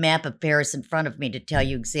even need a map of Paris in front of me to tell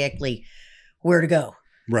you exactly where to go.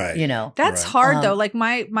 Right. That's right. hard though. Like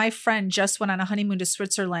my friend just went on a honeymoon to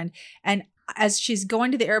Switzerland, and as she's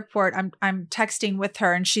going to the airport, I'm texting with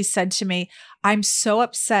her, and she said to me, I'm so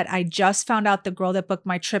upset. I just found out the girl that booked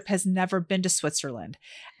my trip has never been to Switzerland.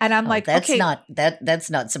 And I'm like, that's okay, that's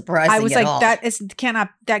not surprising. I was at like, all.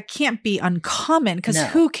 that can't be uncommon, because No.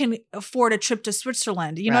 who can afford a trip to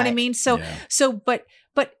Switzerland? You know what I Right. mean? So Yeah. but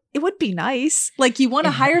it would be nice. Like, you want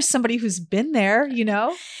to hire somebody who's been there,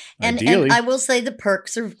 And Ideally. I will say the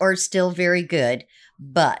perks are still very good,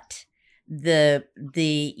 but the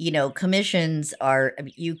commissions are,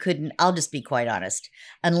 I'll just be quite honest,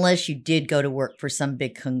 unless you did go to work for some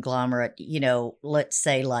big conglomerate, let's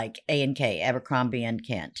say like A&K, Abercrombie and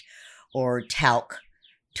Kent, or Tauk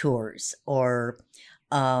Tours, or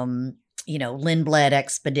Lindblad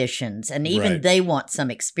Expeditions, and even Right. they want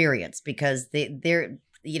some experience because they're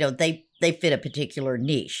they fit a particular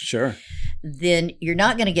niche. Sure. Then you're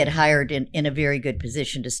not going to get hired in a very good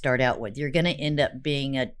position to start out with. You're going to end up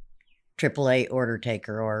being a AAA order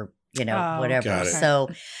taker, or whatever. Got it. So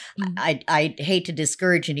I hate to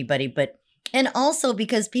discourage anybody, and also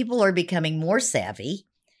because people are becoming more savvy,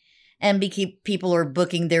 and people are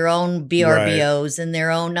booking their own BRBOs and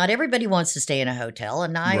their own. Not everybody wants to stay in a hotel,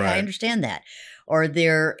 and I Right. understand that, or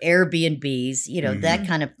their Airbnbs, Mhm. that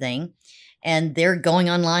kind of thing. And they're going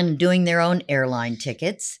online and doing their own airline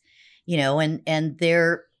tickets, and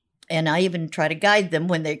I even try to guide them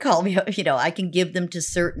when they call me. I can give them to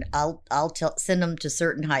certain. Send them to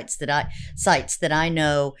certain sites that I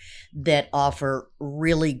know that offer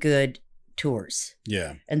really good tours.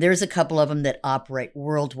 Yeah. And there's a couple of them that operate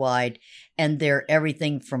worldwide, and they're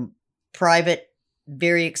everything from private,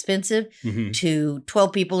 very expensive, Mhm. to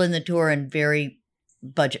 12 people in the tour and very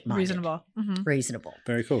budget-minded. Reasonable. Mhm. Reasonable.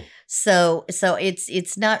 Very cool. So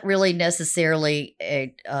it's not really necessarily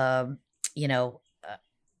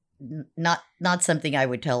not something I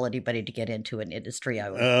would tell anybody to get into an industry. I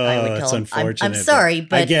would tell That's them, unfortunate. I'm sorry,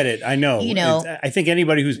 but I get it. I know. I think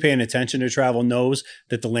anybody who's paying attention to travel knows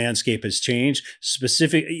that the landscape has changed,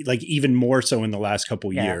 like even more so in the last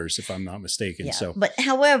couple years, if I'm not mistaken. yeah. So, But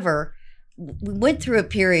however, we went through a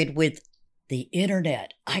period with the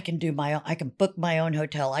internet. I can book my own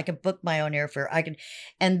hotel. I can book my own airfare.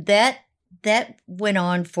 And that went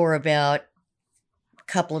on for about a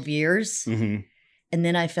couple of years. Mhm. And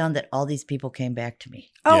then I found that all these people came back to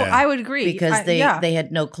me Oh, Yeah. I would agree. because they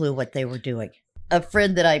had no clue what they were doing. A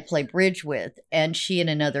friend that I play bridge with, and she and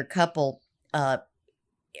another couple,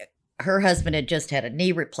 her husband had just had a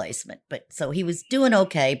knee replacement, so he was doing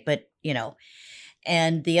okay, but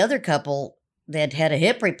and the other couple that had a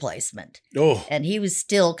hip replacement, Oh, and he was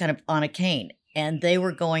still kind of on a cane, and they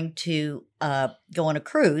were going to go on a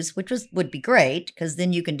cruise, which would be great, because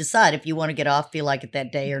then you can decide if you want to get off, feel like it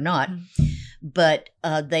that day or not. Mhm. But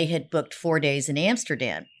they had booked 4 days in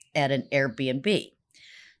Amsterdam at an Airbnb.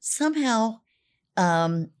 Somehow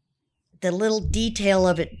the little detail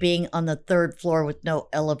of it being on the 3rd floor with no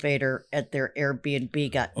elevator at their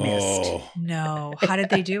Airbnb got missed. Oh, No. How did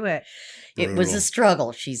they do it? It was a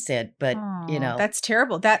struggle, she said, but that's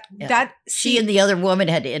terrible. That she and the other woman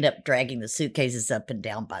had to end up dragging the suitcases up and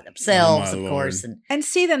down by themselves, of course. And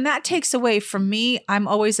see, then that takes away from me. I'm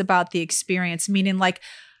always about the experience, meaning like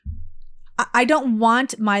I don't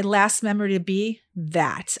want my last memory to be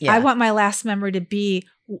that. Yeah. I want my last memory to be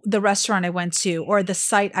the restaurant I went to or the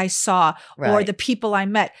site I saw or the people I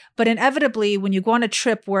met. But inevitably, when you go on a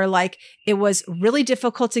trip where like it was really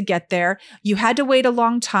difficult to get there, you had to wait a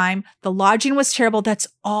long time, the lodging was terrible, that's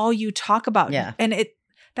all you talk about. Yeah. And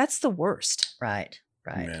that's the worst. Right.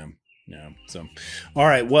 Yeah. So, all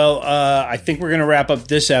right. Well, I think we're going to wrap up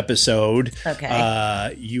this episode.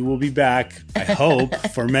 Okay. You will be back, I hope,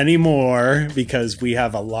 for many more because we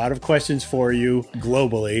have a lot of questions for you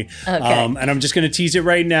globally. Okay. And I'm just going to tease it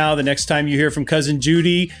right now. The next time you hear from Cousin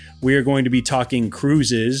Judy, we are going to be talking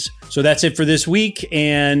cruises. So that's it for this week,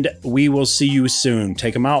 and we will see you soon.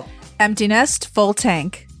 Take them out. Empty nest, full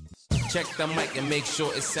tank. Check the mic and make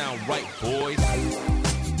sure it sound right, boys.